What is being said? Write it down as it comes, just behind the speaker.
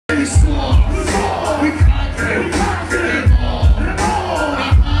we soar, we conquer them all.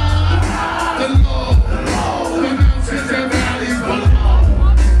 The Lord, the mountains and valleys below.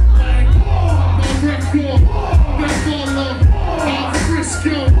 No record, never love, our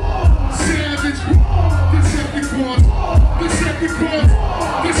Frisco, Savage, Decepticons, Decepticons,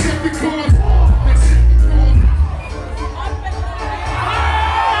 Decepticons, Decepticons.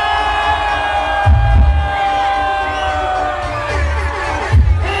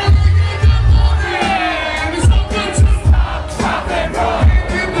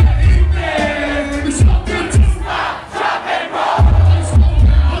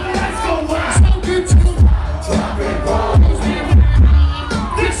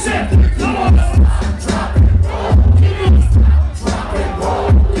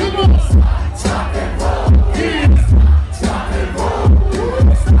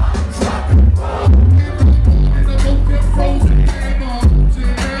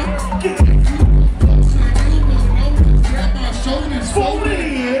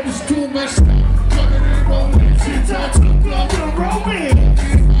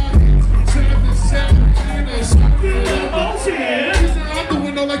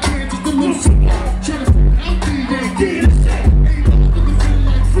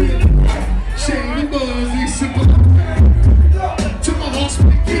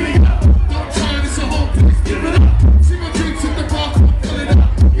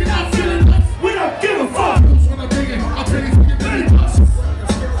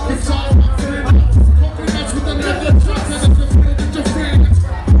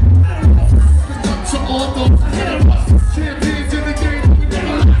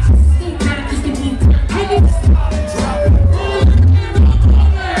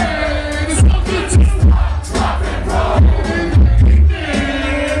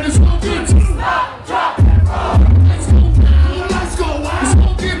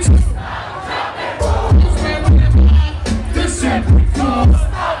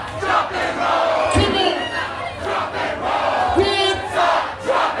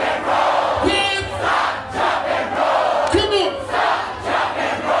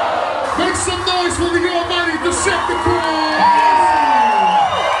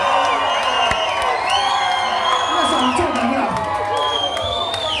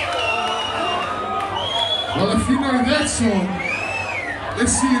 Well, if you know that song,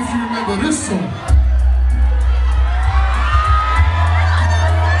 let's see if you remember this song.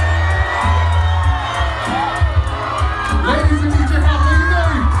 Ladies and DJ, how do you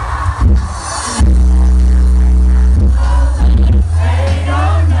know?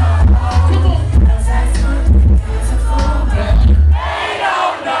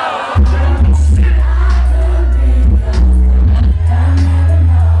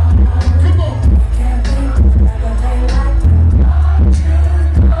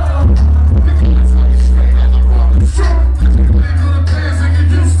 Because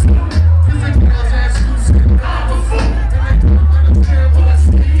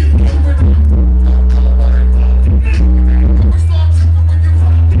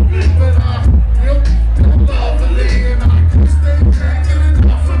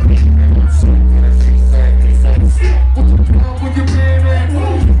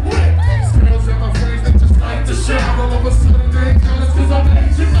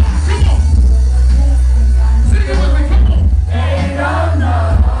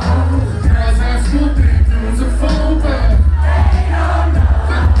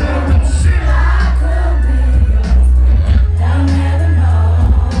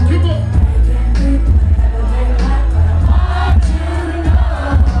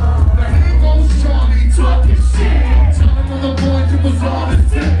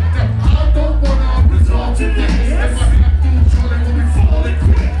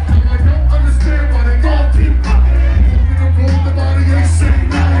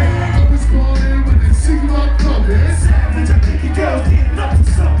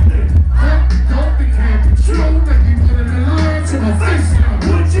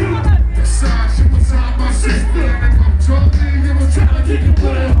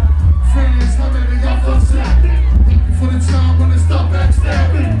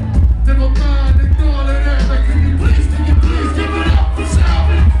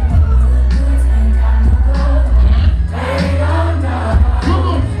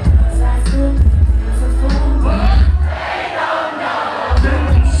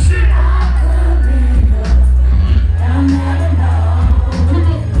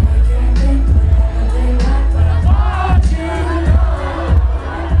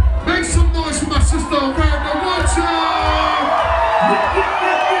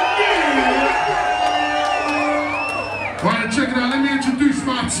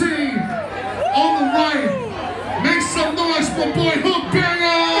team on the right, make some noise for boy Hook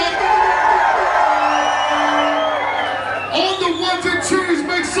Banger. On the ones and twos,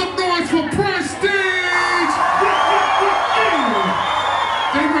 make some noise for Prestige.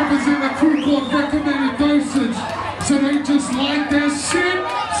 They represent a crew called Recommended Dosage, so they just like that shit.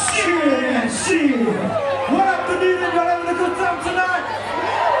 Shit. What up, Dunedin? Y'all having a good time tonight?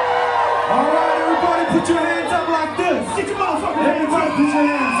 Alright, everybody put your hands up like this. Get your motherfucking hands up, put your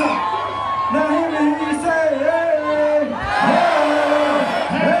hands up. Now hear me hear you say, hey, hey,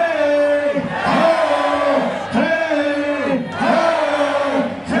 hey, ho, hey, ho,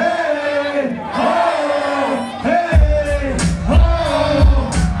 hey, ho, hey, ho,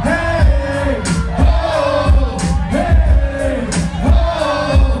 hey, ho, hey, ho,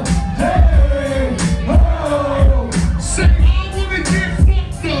 hey, ho. Say, I wanna get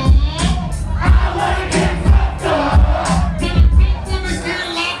fucked up. I wanna get fucked up, But I don't wanna get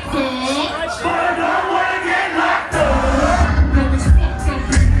locked up. but I don't wanna get locked up. No, it's fucked up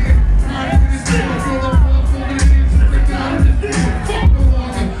in here. Right in this deal, girl, I'm off over the ends and break down in this deal. Fuck no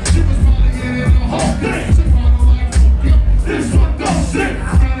longer. She was probably in a hole. She probably like, fuck up. This one don't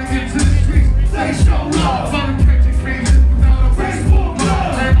shit.